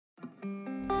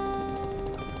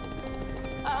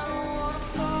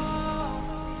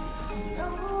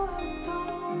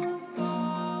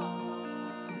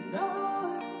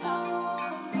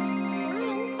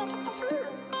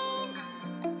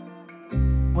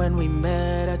When we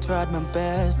met, I tried my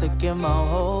best to give my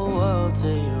whole world to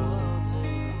you.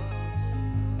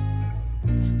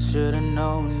 Should've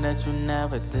known that you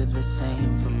never did the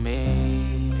same for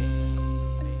me.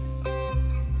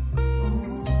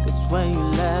 Cause when you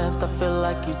left, I feel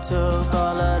like you took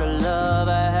all of the love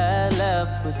I had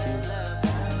left with you.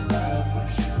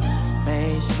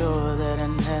 Made sure that I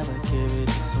never give it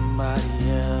to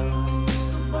somebody else.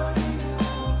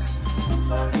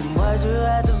 And why'd you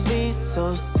have to be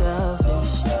so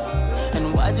selfish?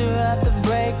 And why'd you have to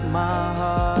break my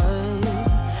heart?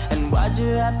 And why'd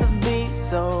you have to be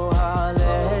so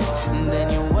heartless? And then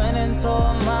you went and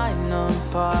tore mine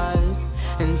apart.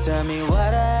 And tell me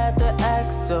why'd I have to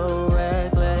act so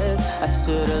reckless? I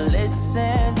should've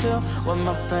listened to what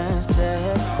my friends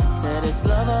said. Said it's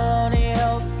love will only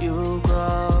help you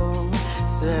grow.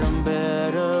 Said I'm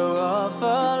better off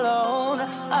alone.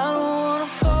 I don't wanna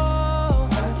fall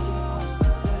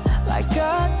like I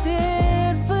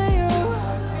did for you.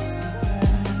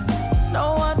 No,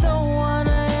 I don't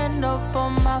wanna end up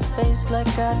on my face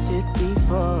like I did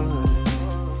before.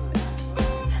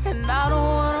 And I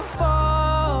don't wanna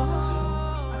fall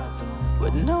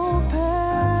with no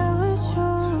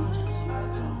parachute.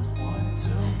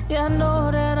 Yeah, I know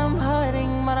that I'm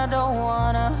hurting, but I don't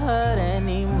wanna hurt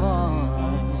anymore.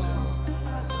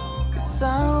 'Cause I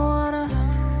don't wanna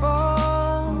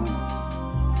fall.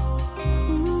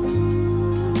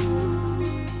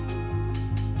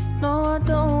 No, I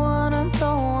don't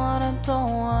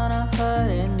wanna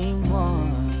hurt anymore.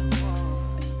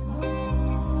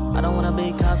 I don't wanna be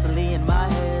constantly in my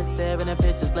head, staring at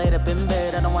pictures laid up in bed.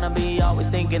 I don't wanna be always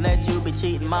thinking that you be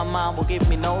cheating. My mind will give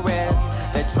me no rest.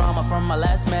 That trauma from my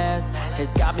last mess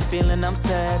has got me feeling I'm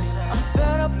sad. I'm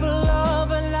fed up of love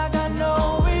and I got no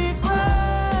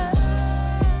regrets.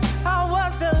 I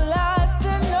was the last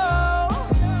to know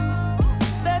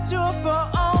that you're for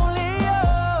only you.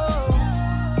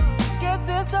 Guess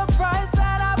it's a price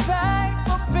that I pay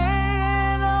for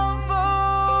being a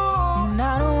fool. And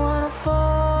I don't wanna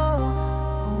fall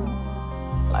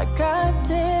like I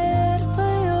did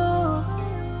for you.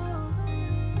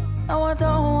 No, I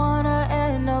don't wanna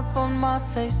end up on my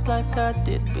face like I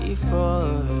did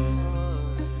before.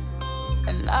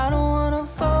 And I don't wanna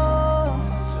fall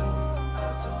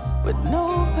with no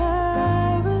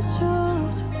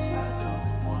parachute.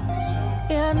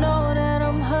 Yeah, I know that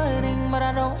I'm hurting, but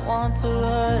I don't want to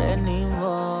hurt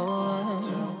anymore.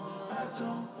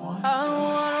 I don't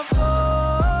wanna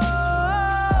fall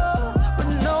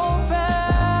with no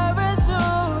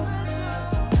parachute.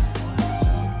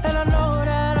 And I know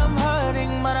that I'm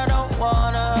hurting, but I don't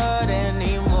wanna hurt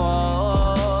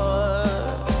anymore.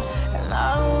 And I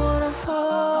don't wanna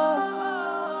fall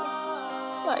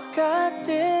like I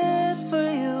did for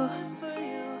you.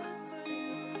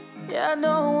 Yeah, I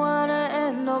don't wanna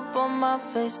end up on my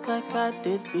face like I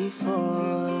did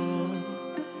before.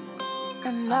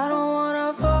 And I don't wanna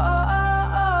fall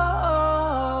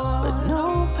with no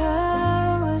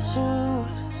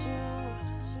parachute.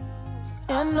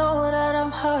 I know that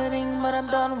I'm hurting, but I'm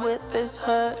done with this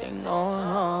hurting. Oh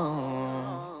no.